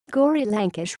Gauri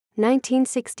Lankesh,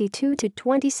 1962 to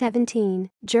 2017,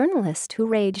 journalist who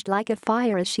raged like a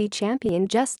fire as she championed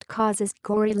just causes.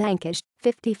 Gauri Lankesh,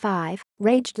 55,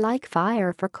 raged like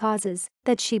fire for causes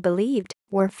that she believed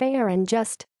were fair and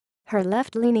just. Her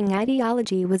left-leaning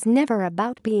ideology was never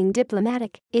about being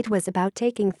diplomatic, it was about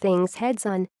taking things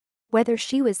heads-on. Whether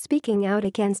she was speaking out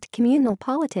against communal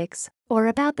politics or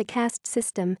about the caste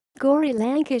system, Gauri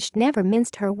Lankesh never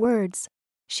minced her words.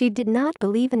 She did not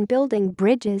believe in building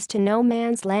bridges to no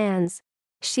man's lands.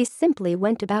 She simply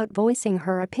went about voicing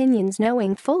her opinions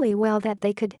knowing fully well that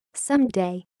they could,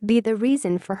 someday, be the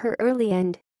reason for her early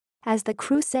end. As the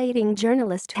crusading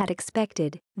journalist had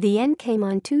expected, the end came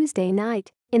on Tuesday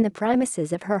night, in the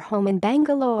premises of her home in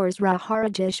Bangalore's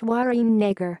Rajarajeshwari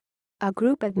Nagar. A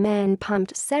group of men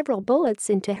pumped several bullets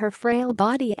into her frail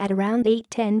body at around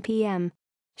 8:10 p.m.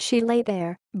 She lay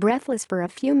there, breathless for a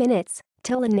few minutes,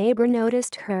 till a neighbor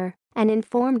noticed her and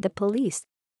informed the police.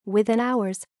 Within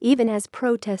hours, even as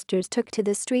protesters took to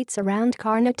the streets around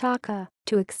Karnataka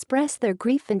to express their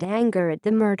grief and anger at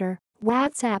the murder,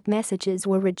 WhatsApp messages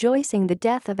were rejoicing the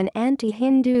death of an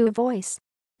anti-Hindu voice.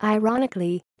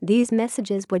 Ironically, these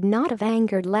messages would not have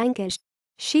angered Lankesh.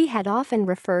 She had often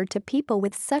referred to people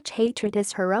with such hatred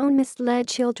as her own misled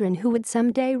children who would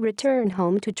someday return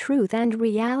home to truth and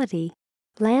reality.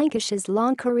 Lankesh's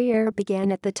long career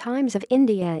began at the Times of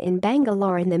India in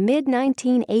Bangalore in the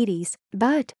mid-1980s,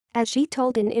 but, as she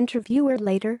told an interviewer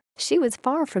later, she was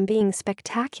far from being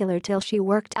spectacular till she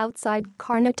worked outside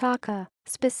Karnataka,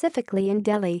 specifically in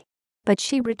Delhi. But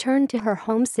she returned to her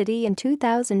home city in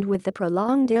 2000 with the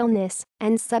prolonged illness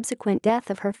and subsequent death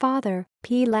of her father,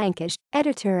 P. Lankesh,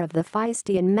 editor of the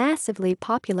feisty and massively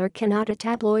popular Kannada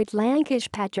tabloid Lankesh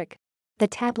Patrike. The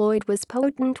tabloid was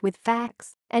potent with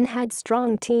facts and had a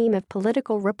strong team of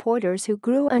political reporters who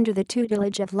grew under the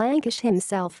tutelage of Lankesh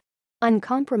himself.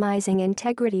 Uncompromising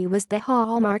integrity was the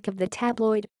hallmark of the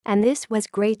tabloid, and this was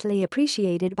greatly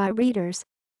appreciated by readers.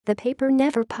 The paper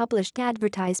never published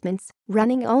advertisements,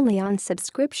 running only on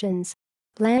subscriptions.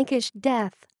 Lankesh's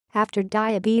death, after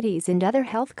diabetes and other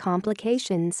health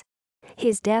complications.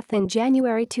 His death in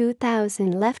January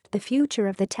 2000 left the future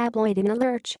of the tabloid in a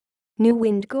lurch. New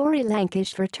wind. Gauri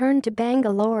Lankesh returned to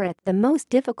Bangalore at the most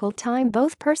difficult time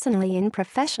both personally and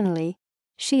professionally.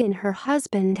 She and her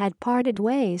husband had parted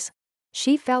ways.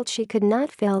 She felt she could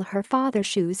not fill her father's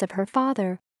shoes of her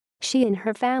father. She and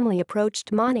her family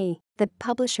approached Mani, the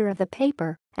publisher of the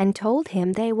paper, and told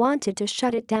him they wanted to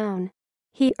shut it down.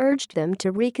 He urged them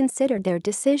to reconsider their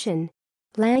decision.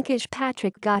 Lankesh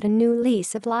Patrike got a new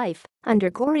lease of life under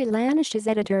Gauri Lankesh's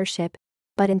editorship.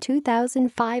 But in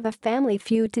 2005 a family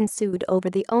feud ensued over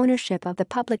the ownership of the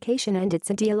publication and its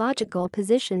ideological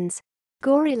positions.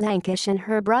 Gauri Lankesh and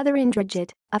her brother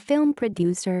Indrajit, a film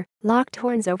producer, locked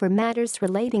horns over matters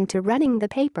relating to running the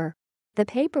paper. The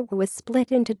paper was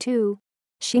split into two.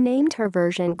 She named her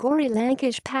version Gauri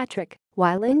Lankesh Patrike,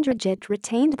 while Indrajit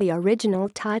retained the original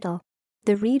title.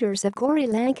 The readers of Gauri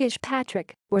Lankesh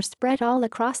Patrike were spread all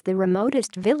across the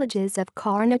remotest villages of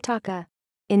Karnataka.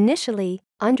 Initially,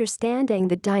 understanding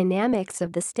the dynamics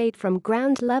of the state from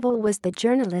ground level was the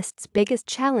journalist's biggest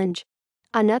challenge.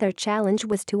 Another challenge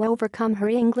was to overcome her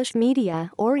English media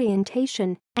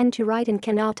orientation and to write in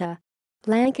Kannada.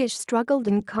 Lankesh struggled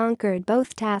and conquered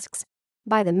both tasks.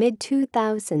 By the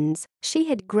mid-2000s, she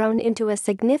had grown into a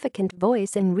significant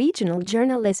voice in regional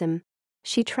journalism.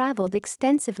 She traveled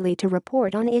extensively to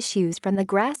report on issues from the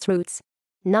grassroots.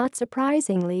 Not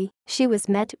surprisingly, she was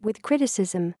met with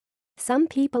criticism. Some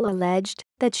people alleged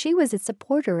that she was a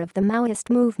supporter of the Maoist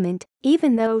movement,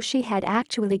 even though she had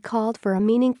actually called for a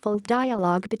meaningful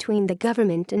dialogue between the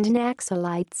government and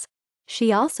Naxalites.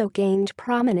 She also gained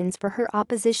prominence for her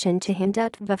opposition to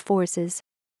Hindutva forces.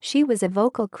 She was a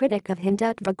vocal critic of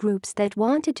Hindutva groups that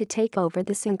wanted to take over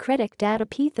the syncretic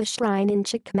Dattapetha shrine in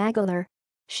Chikmagalur.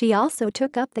 She also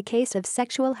took up the case of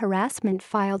sexual harassment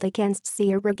filed against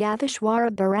Sri Raghaveshwara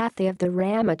Bharathi of the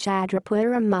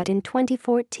Ramachadrapuram Mutt in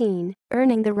 2014,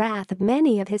 earning the wrath of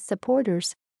many of his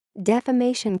supporters.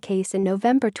 Defamation case. In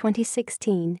November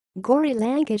 2016, Gauri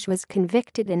Lankesh was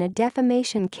convicted in a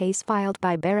defamation case filed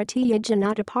by Bharatiya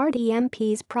Janata Party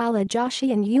MPs Prahlad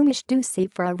Joshi and Umesh Dussi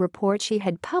for a report she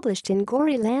had published in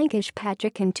Gauri Lankesh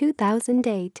Patrike in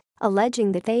 2008,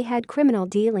 alleging that they had criminal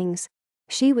dealings.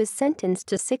 She was sentenced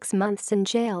to 6 months in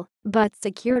jail, but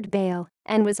secured bail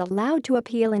and was allowed to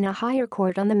appeal in a higher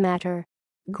court on the matter.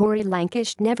 Gauri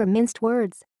Lankesh never minced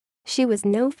words. She was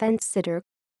no fence-sitter.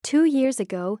 2 years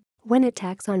ago, when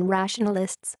attacks on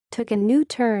rationalists took a new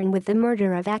turn with the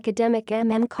murder of academic M.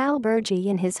 Kalburgi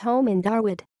in his home in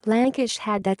Darwin, Lankesh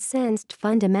had that sensed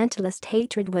fundamentalist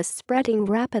hatred was spreading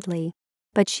rapidly.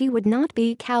 But she would not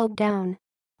be cowed down.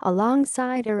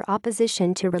 Alongside her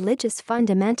opposition to religious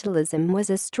fundamentalism was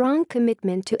a strong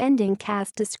commitment to ending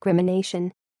caste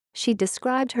discrimination. She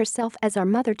described herself as our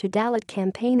mother to Dalit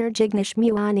campaigner Jignesh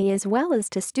Muani as well as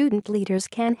to student leaders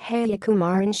Kanhaiya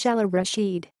Kumar and Shela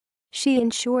Rashid. She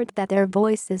ensured that their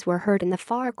voices were heard in the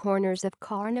far corners of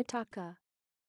Karnataka.